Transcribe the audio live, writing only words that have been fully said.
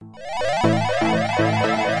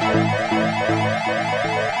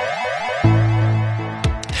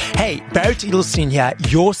Garrett Edelstein here,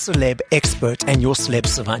 your celeb expert and your celeb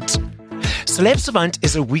savant. Celeb Savant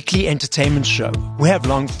is a weekly entertainment show. We have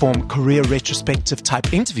long-form career retrospective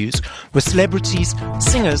type interviews with celebrities,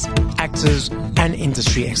 singers, actors, and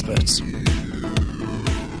industry experts.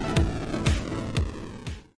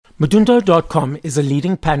 Mdundo.com is a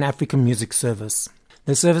leading Pan-African music service.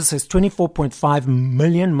 The service has 24.5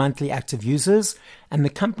 million monthly active users, and the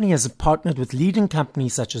company has partnered with leading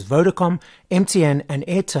companies such as Vodacom, MTN, and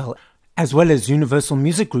Airtel, as well as Universal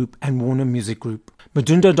Music Group and Warner Music Group.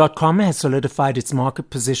 Mdundo.com has solidified its market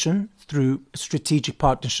position through strategic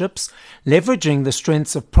partnerships, leveraging the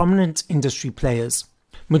strengths of prominent industry players.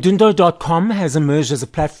 Mdundo.com has emerged as a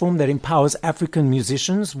platform that empowers African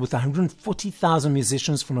musicians with 140,000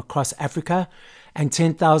 musicians from across Africa and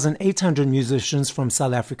 10,800 musicians from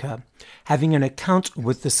South Africa, having an account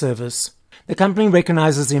with the service. The company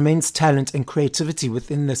recognizes the immense talent and creativity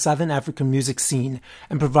within the Southern African music scene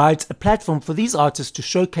and provides a platform for these artists to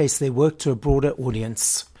showcase their work to a broader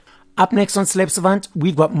audience. Up next on Celeb Savant,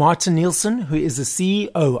 we've got Martin Nielsen, who is the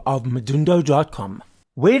CEO of Mdundo.com.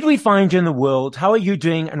 Where do we find you in the world? How are you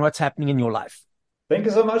doing and what's happening in your life? Thank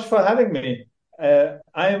you so much for having me. I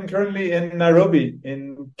am currently in Nairobi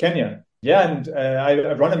in Kenya. Yeah, and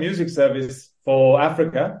I run a music service for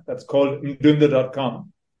Africa that's called Mdundo.com.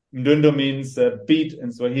 Mdundo means beat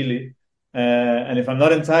in Swahili. And if I'm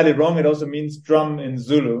not entirely wrong, it also means drum in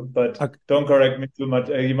Zulu. But okay, don't correct me too much.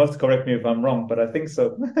 You must correct me if I'm wrong, but I think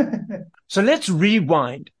so. So let's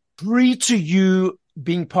rewind. Pre to you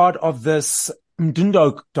being part of this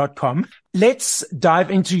Mdundo.com, let's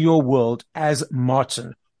dive into your world as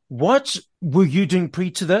Martin. What were you doing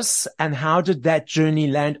pre to this, and how did that journey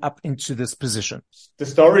land up into this position? The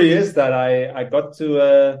story is that I got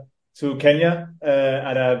to Kenya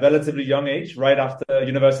at a relatively young age, right after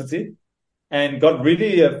university, and got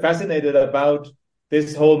really fascinated about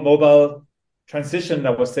this whole mobile transition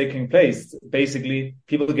that was taking place. Basically,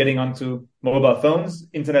 people getting onto mobile phones,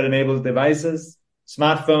 internet-enabled devices,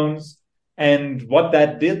 smartphones, and what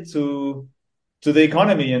that did to the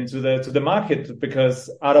economy and to the market, because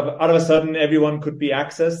out of a sudden everyone could be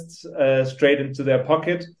accessed straight into their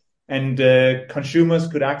pocket, and consumers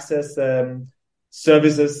could access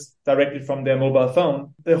services directly from their mobile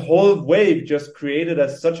phone. The whole wave just created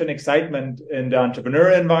such an excitement in the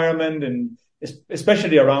entrepreneurial environment, and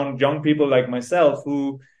especially around young people like myself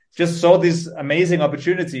who just saw these amazing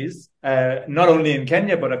opportunities, not only in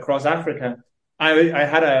Kenya but across Africa. I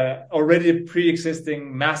had a already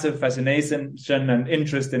pre-existing massive fascination and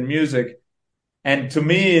interest in music. And to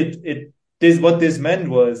me, what this meant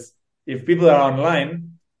was, if people are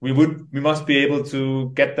online, we must be able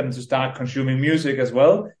to get them to start consuming music as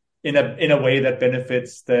well in a way that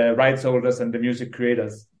benefits the rights holders and the music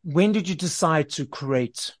creators. When did you decide to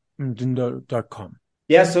create Mdundo.com?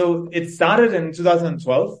 Yeah, so it started in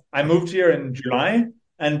 2012. I moved here in July,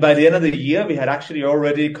 and by the end of the year, we had actually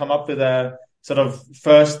already come up with a sort of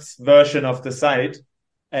first version of the site.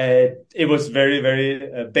 It was very,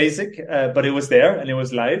 very basic, but it was there and it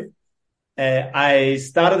was live. I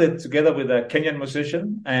started it together with a Kenyan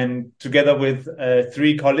musician and together with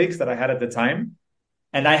 3 colleagues that I had at the time.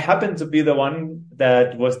 And I happened to be the one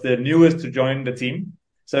that was the newest to join the team.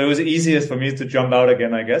 So it was easiest for me to jump out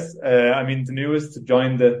again, I guess. The newest to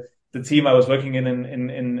join the team I was working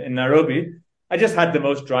in Nairobi. I just had the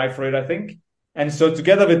most drive for it, I think. And so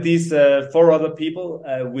together with these 4 other people,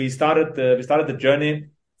 we started the journey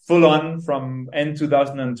full on from end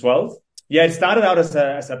 2012. Yeah, it started out as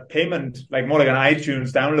a payment, like more like an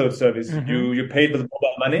iTunes download service. Mm-hmm. You paid with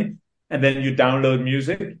mobile money, and then you download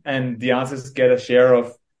music, and the artists get a share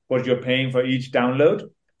of what you're paying for each download.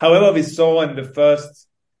 However, we saw in the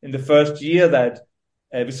first year that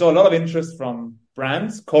we saw a lot of interest from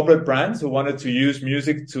brands, corporate brands, who wanted to use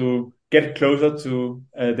music to get closer to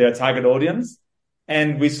their target audience.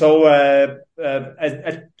 And we saw a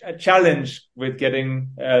challenge with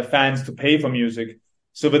getting fans to pay for music.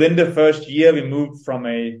 So within the first year, we moved from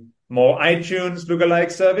a more iTunes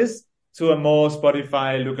lookalike service to a more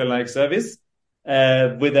Spotify lookalike service,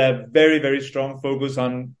 with a very, very strong focus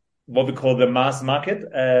on what we call the mass market,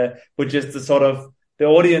 which is the sort of the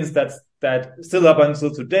audience that still up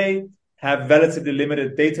until today have relatively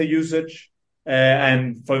limited data usage,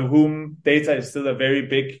 and for whom data is still a very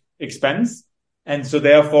big expense, and so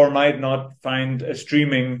therefore might not find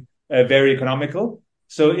streaming very economical.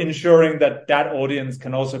 So ensuring that audience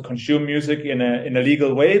can also consume music in a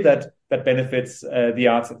legal way that benefits the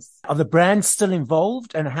artists. Are the brands still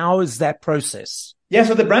involved, and how is that process? Yeah,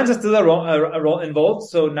 so the brands are still involved.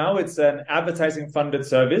 So now it's an advertising-funded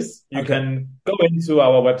service. You can go into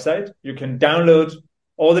our website. You can download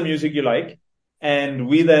all the music you like. and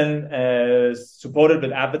we then support it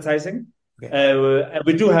with advertising. Okay. And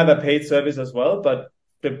we do have a paid service as well, but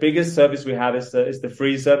the biggest service we have is the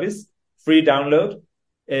free service, free download.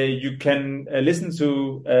 You can listen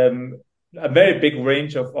to a very big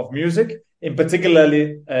range of music, in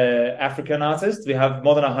particularly African artists. We have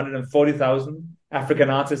more than 140,000 African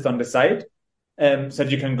artists on the site, so that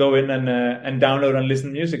you can go in and download and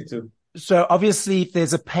listen music to. So obviously,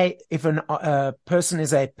 if a person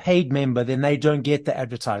is a paid member, then they don't get the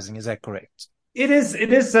advertising. Is that correct? It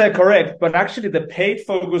is correct, but actually the paid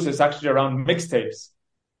focus is actually around mixtapes.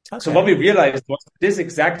 Okay. So what we realized was this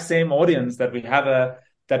exact same audience that we have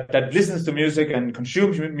that listens to music and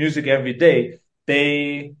consumes music every day,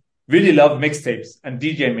 they really love mixtapes and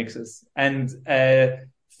DJ mixes. And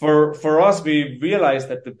for us, we realized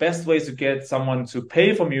that the best way to get someone to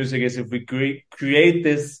pay for music is if we create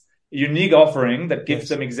this unique offering that gives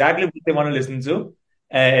them exactly what they want to listen to,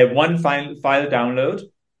 one file download,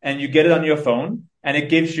 and you get it on your phone, and it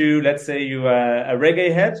gives you, let's say you a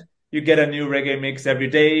reggae head, you get a new reggae mix every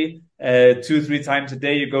day, 2-3 times a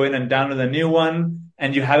day, you go in and download a new one,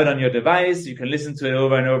 and you have it on your device, you can listen to it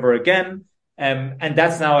over and over again. And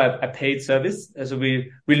that's now a paid service. So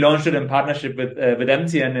we launched it in partnership with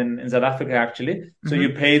MTN in South Africa, actually. So you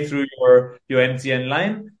pay through your MTN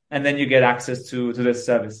line, and then you get access to this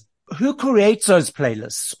service. Who creates those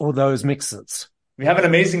playlists or those mixes? We have an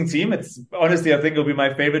amazing team. It's honestly, I think it'll be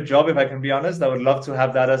my favorite job, if I can be honest. I would love to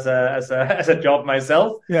have that as a job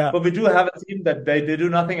myself. Yeah. But we do have a team that they do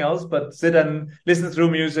nothing else but sit and listen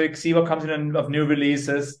through music, see what comes in of new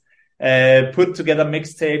releases, put together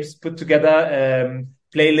mixtapes, put together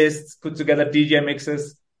playlists, put together DJ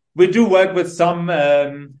mixes. We do work with some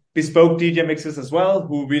bespoke DJ mixes as well,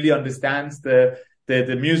 who really understands the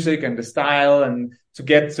music and the style, and to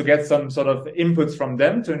get some sort of inputs from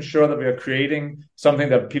them to ensure that we are creating something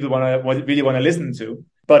that people really want to listen to.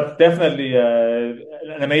 But definitely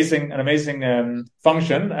an amazing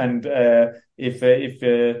function, and if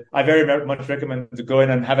I very much recommend to go in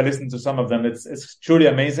and have a listen to some of them. It's truly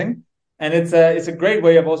amazing, and it's a great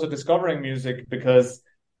way of also discovering music, because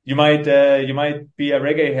you might be a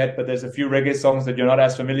reggae head, but there's a few reggae songs that you're not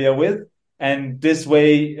as familiar with. And this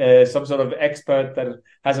way, some sort of expert that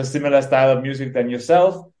has a similar style of music than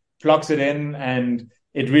yourself plugs it in, and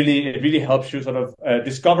it really helps you sort of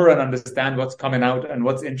discover and understand what's coming out and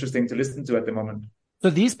what's interesting to listen to at the moment. So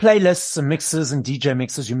these playlists and mixes and DJ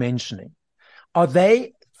mixes you're mentioning, are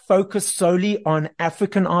they focused solely on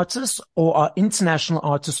African artists, or are international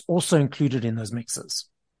artists also included in those mixes?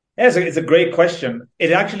 Yeah, it's a great question.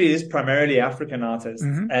 It actually is primarily African artists.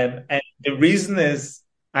 And the reason is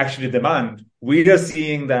actually demand. We are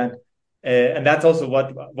seeing that, and that's also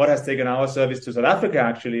what has taken our service to South Africa,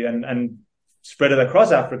 actually, and spread it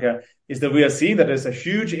across Africa, is that we are seeing that there's a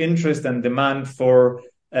huge interest and demand for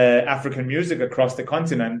African music across the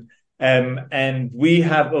continent. And we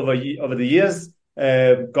have over the years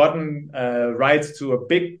gotten rights to a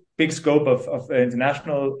big scope of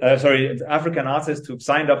African artists who've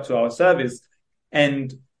signed up to our service.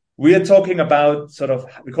 And we are talking about sort of,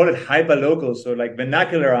 we call it hyper local, so like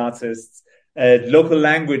vernacular artists, local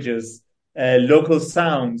languages, local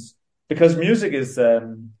sounds, because music is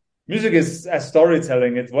as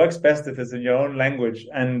storytelling. It works best if it's in your own language,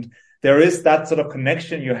 and there is that sort of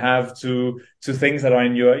connection you have to things that are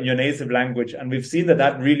in your native language, and we've seen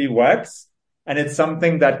that really works. And it's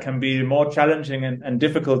something that can be more challenging and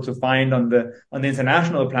difficult to find on the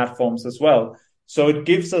international platforms as well. So it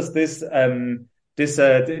gives us this.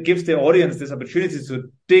 It gives the audience this opportunity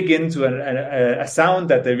to dig into a sound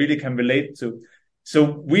that they really can relate to. So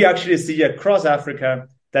we actually see across Africa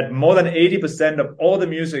that more than 80% of all the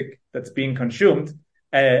music that's being consumed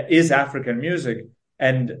is African music.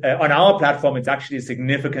 And on our platform, it's actually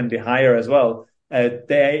significantly higher as well.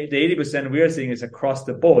 The 80% we are seeing is across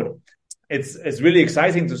the board. It's really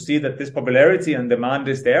exciting to see that this popularity and demand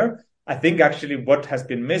is there. I think actually what has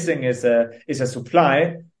been missing is a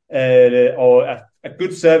supply or a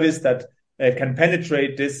good service that can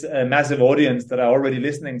penetrate this massive audience that are already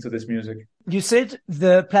listening to this music. You said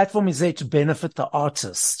the platform is there to benefit the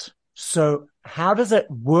artist. So how does it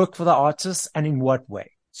work for the artist, and in what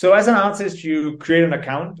way? So as an artist, you create an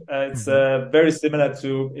account. It's very similar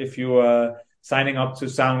to if you are signing up to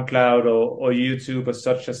SoundCloud or YouTube or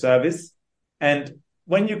such a service. And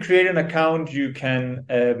when you create an account, you can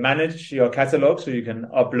manage your catalog. So you can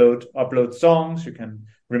upload songs, you can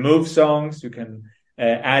remove songs, you can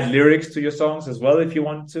add lyrics to your songs as well if you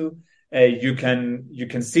want to. You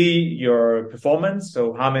can see your performance.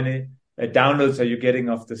 So how many downloads are you getting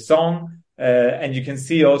of the song? And you can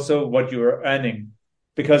see also what you are earning,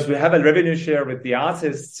 because we have a revenue share with the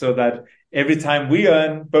artists, so that every time we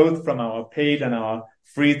earn, both from our paid and our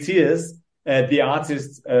free tiers, the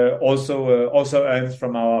artist also earns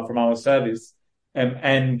from our service.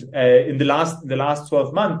 In the last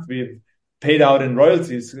 12 months, we've paid out in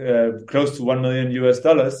royalties close to $1 million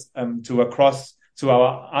to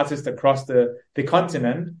our artists across the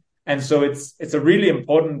continent. And so it's a really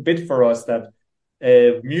important bit for us that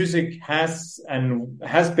music has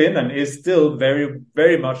been and is still very,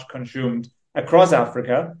 very much consumed across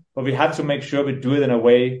Africa, but we have to make sure we do it in a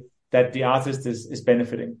way that the artist is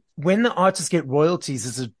benefiting. When the artists get royalties,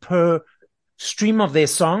 is it per stream of their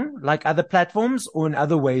song, like other platforms, or in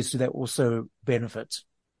other ways do they also benefit?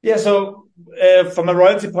 Yeah, so from a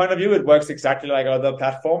royalty point of view, it works exactly like other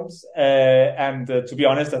platforms. To be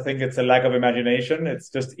honest, I think it's a lack of imagination. It's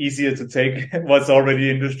just easier to take what's already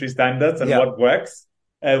industry standards and what works.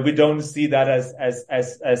 We don't see that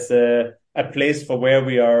as a place for where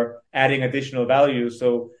we are adding additional value.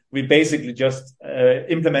 So we basically just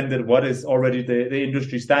implemented what is already the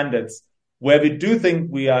industry standards. Where we do think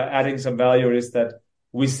we are adding some value is that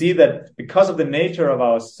we see that because of the nature of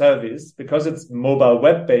our service, because it's mobile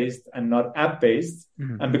web-based and not app-based,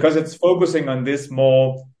 and because it's focusing on this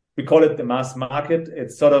more, we call it the mass market.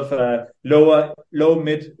 It's sort of low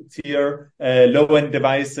mid-tier, low-end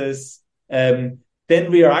devices. Then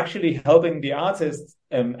we are actually helping the artists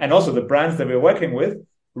and also the brands that we're working with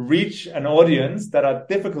reach an audience that are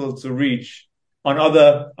difficult to reach on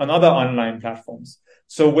other online platforms.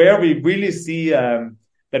 So where we really see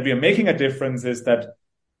that we are making a difference is that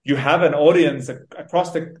you have an audience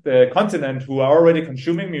across the continent who are already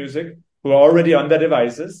consuming music, who are already on their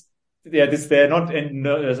devices. They're not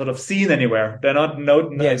sort of seen anywhere. They're not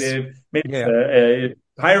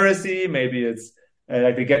piracy. Maybe it's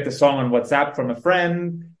like they get the song on WhatsApp from a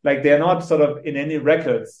friend. Like they're not sort of in any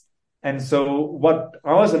records. And so what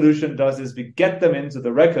our solution does is we get them into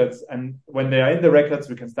the records. And when they are in the records,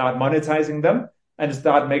 we can start monetizing them and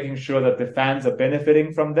start making sure that the fans are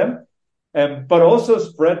benefiting from them. But also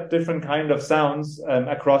spread different kind of sounds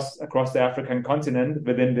across the African continent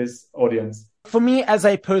within this audience. For me, as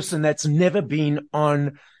a person that's never been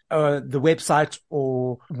on the website,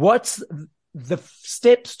 or what's the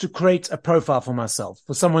steps to create a profile for myself,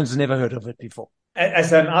 for someone who's never heard of it before?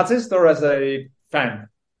 As an artist or as a fan?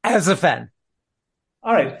 As a fan.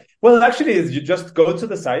 All right. Well, actually, you just go to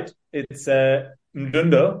the site. It's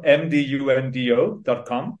Mdundo,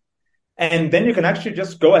 MDUNDO.com. And then you can actually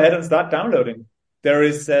just go ahead and start downloading. There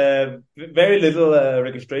is very little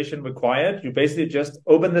registration required. You basically just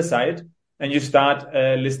open the site and you start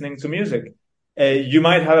listening to music. You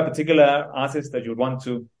might have a particular artist that you want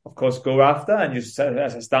to, of course, go after and you set it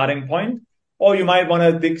as a starting point. Or you might want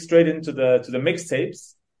to dig straight into the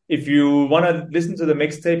mixtapes. If you want to listen to the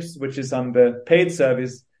mixtapes, which is on the paid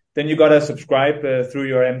service, then you got to subscribe through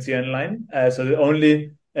your MTN line. So it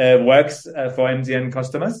only works for MTN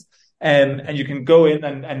customers. And you can go in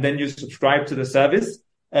and then you subscribe to the service.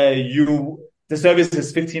 The service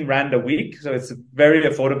is 15 Rand a week. So it's a very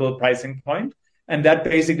affordable pricing point. And that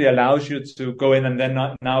basically allows you to go in and then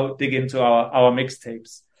now dig into our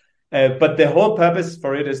mixtapes. But the whole purpose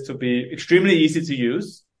for it is to be extremely easy to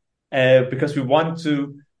use, because we want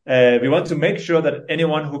to make sure that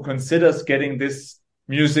anyone who considers getting this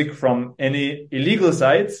music from any illegal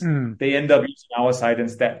sites, they end up using our site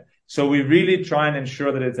instead. So we really try and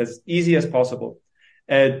ensure that it's as easy as possible.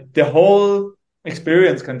 The whole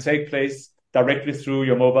experience can take place directly through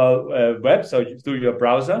your mobile web, so through your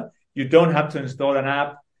browser. You don't have to install an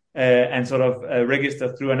app and sort of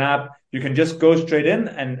register through an app. You can just go straight in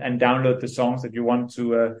and download the songs that you want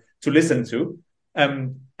to listen to.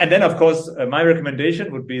 And then, of course, my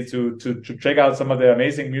recommendation would be to check out some of the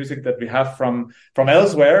amazing music that we have from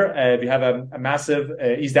elsewhere. We have a massive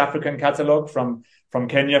East African catalog from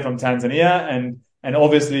Kenya, from Tanzania, and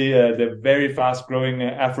obviously the very fast growing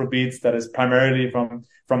Afrobeats that is primarily from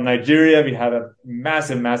Nigeria. We have a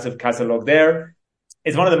massive catalog there.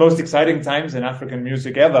 It's one of the most exciting times in African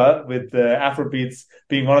music ever, with Afrobeats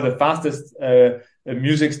being one of the fastest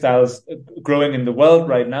music styles growing in the world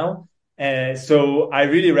right now. So I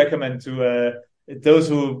really recommend to those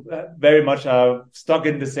who very much are stuck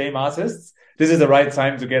in the same artists, this is the right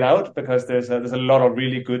time to get out, because there's a lot of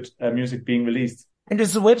really good music being released. And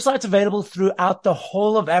is the website available throughout the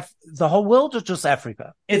whole of the whole world, or just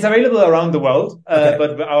Africa? It's available around the world,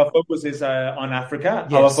 but our focus is on Africa.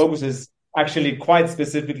 Yes. Our focus is actually quite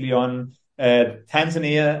specifically on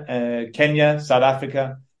Tanzania, Kenya, South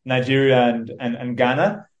Africa, Nigeria, and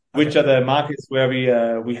Ghana, which are the markets where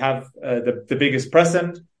we have the biggest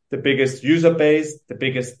presence, the biggest user base, the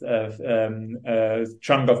biggest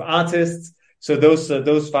chunk of artists. So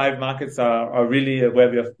those five markets are really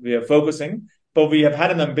where we are focusing. But we have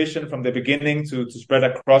had an ambition from the beginning to spread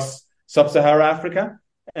across sub-Saharan Africa.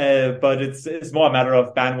 But it's more a matter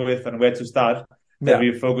of bandwidth and where to start. That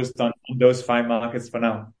we've focused on those five markets for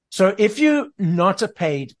now. So if you're not a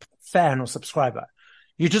paid fan or subscriber,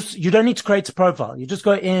 you don't need to create a profile. You just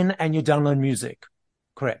go in and you download music.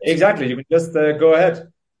 Correct. Exactly. You can just go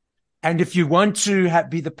ahead. And if you want to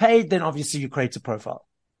be the paid, then obviously you create a profile.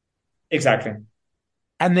 Exactly.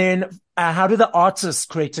 And then how do the artists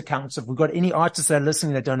create accounts? If we've got any artists that are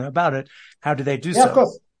listening that don't know about it, how do they do so? Yeah, of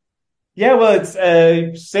course. Yeah, well,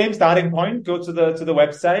 it's same starting point. Go to the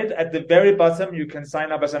website. At the very bottom, you can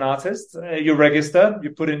sign up as an artist. You register. You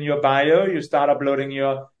put in your bio. You start uploading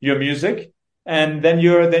your music, and then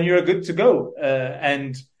you're good to go.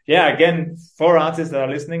 And yeah, again, for artists that are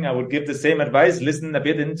listening, I would give the same advice. Listen a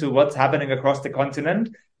bit into what's happening across the continent.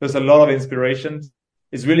 There's a lot of inspiration.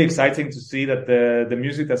 It's really exciting to see that the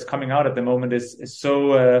music that's coming out at the moment is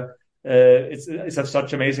so it's of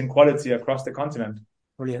such amazing quality across the continent.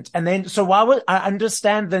 Brilliant. And then, so I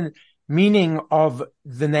understand the meaning of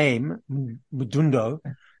the name Mdundo,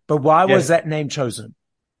 but why was that name chosen?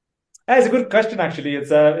 It's a good question, actually.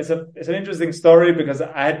 It's an interesting story because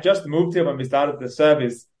I had just moved here when we started the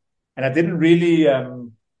service, and I didn't really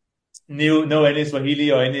know any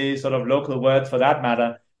Swahili or any sort of local words for that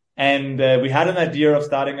matter. And we had an idea of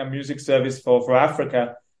starting a music service for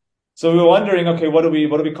Africa. So we were wondering, okay, what do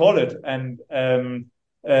we call it? And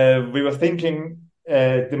we were thinking.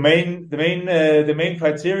 The main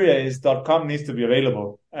criteria is .com needs to be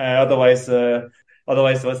available. Otherwise,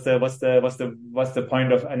 what's the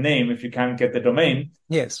point of a name if you can't get the domain?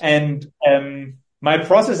 Yes. And my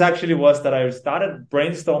process actually was that I started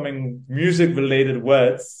brainstorming music related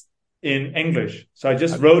words in English. So I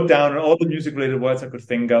just wrote down all the music related words I could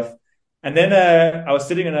think of, and then I was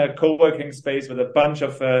sitting in a co-working space with a bunch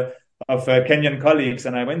of Kenyan colleagues,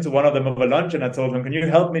 and I went to one of them over lunch, and I told them, "Can you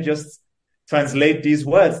help me just translate these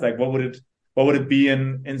words? Like, what would it be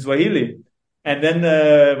in Swahili?" And then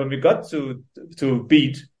when we got to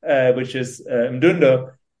beat, which is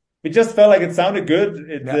Mdundo, it just felt like it sounded good.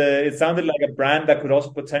 It sounded like a brand that could also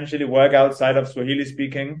potentially work outside of Swahili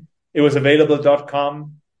speaking. It was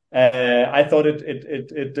available.com. I thought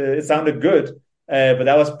it sounded good, but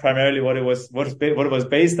that was primarily what it was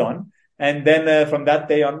based on. And then from that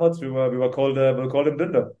day onwards, we were called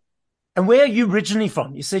Mdundo. And where are you originally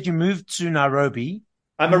from? You said you moved to Nairobi.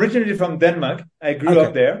 I'm originally from Denmark. I grew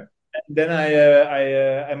up there. And then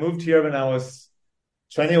I moved here when I was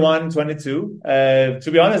 21, 22.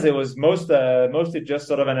 To be honest, it was mostly just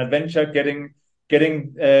sort of an adventure, getting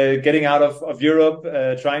out of Europe,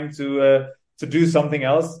 trying to do something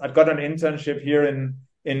else. I'd got an internship here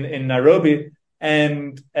in Nairobi,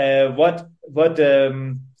 and what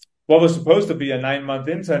was supposed to be a 9-month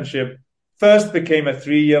internship first became a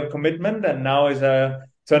 3-year commitment, and now is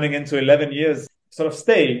turning into 11 years sort of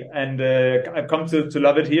stay. And I've come to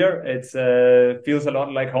love it here. It feels a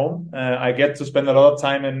lot like home. I get to spend a lot of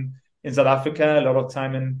time in South Africa, a lot of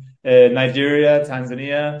time in Nigeria,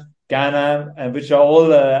 Tanzania, Ghana, which are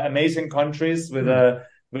all amazing countries with a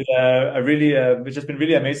really which has been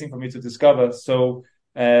really amazing for me to discover. So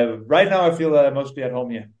right now I feel mostly at home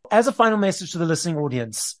here. As a final message to the listening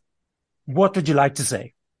audience, what would you like to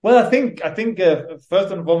say? Well, I think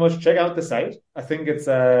first and foremost, check out the site. I think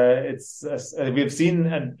we've seen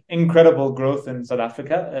an incredible growth in South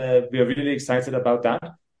Africa. We are really excited about that.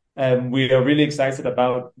 We are really excited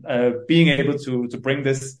about being able to bring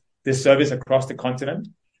this service across the continent.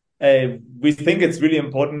 We think it's really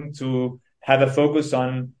important to have a focus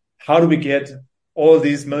on how do we get all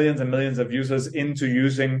these millions and millions of users into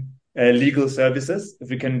using legal services. If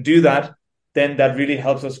we can do that, then that really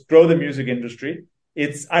helps us grow the music industry.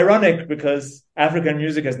 It's ironic because African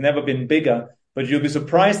music has never been bigger, but you'll be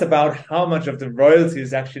surprised about how much of the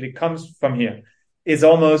royalties actually comes from here. It's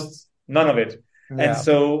almost none of it. Yeah. And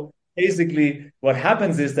so basically what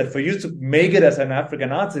happens is that for you to make it as an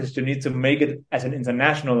African artist, you need to make it as an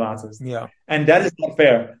international artist. Yeah. And that is not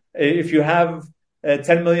fair. If you have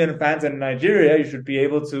 10 million fans in Nigeria, you should be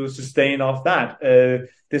able to sustain off that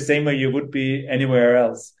the same way you would be anywhere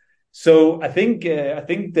else. So I think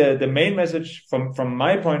the main message from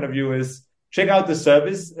my point of view is check out the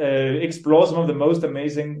service, explore some of the most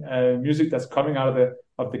amazing music that's coming out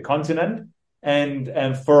of the continent,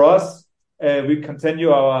 and for us, we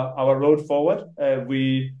continue our road forward.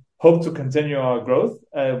 We hope to continue our growth.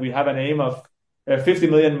 We have an aim of 50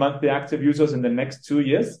 million monthly active users in the next 2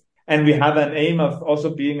 years. And we have an aim of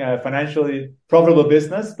also being a financially profitable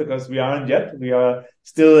business because we aren't yet. We are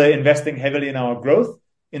still investing heavily in our growth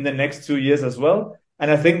in the next 2 years as well.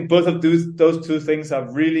 And I think both of those two things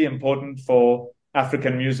are really important for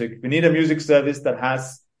African music. We need a music service that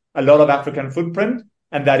has a lot of African footprint,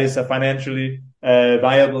 and that is a financially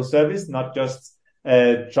viable service, not just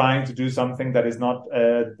trying to do something that is not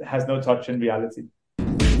has no touch in reality.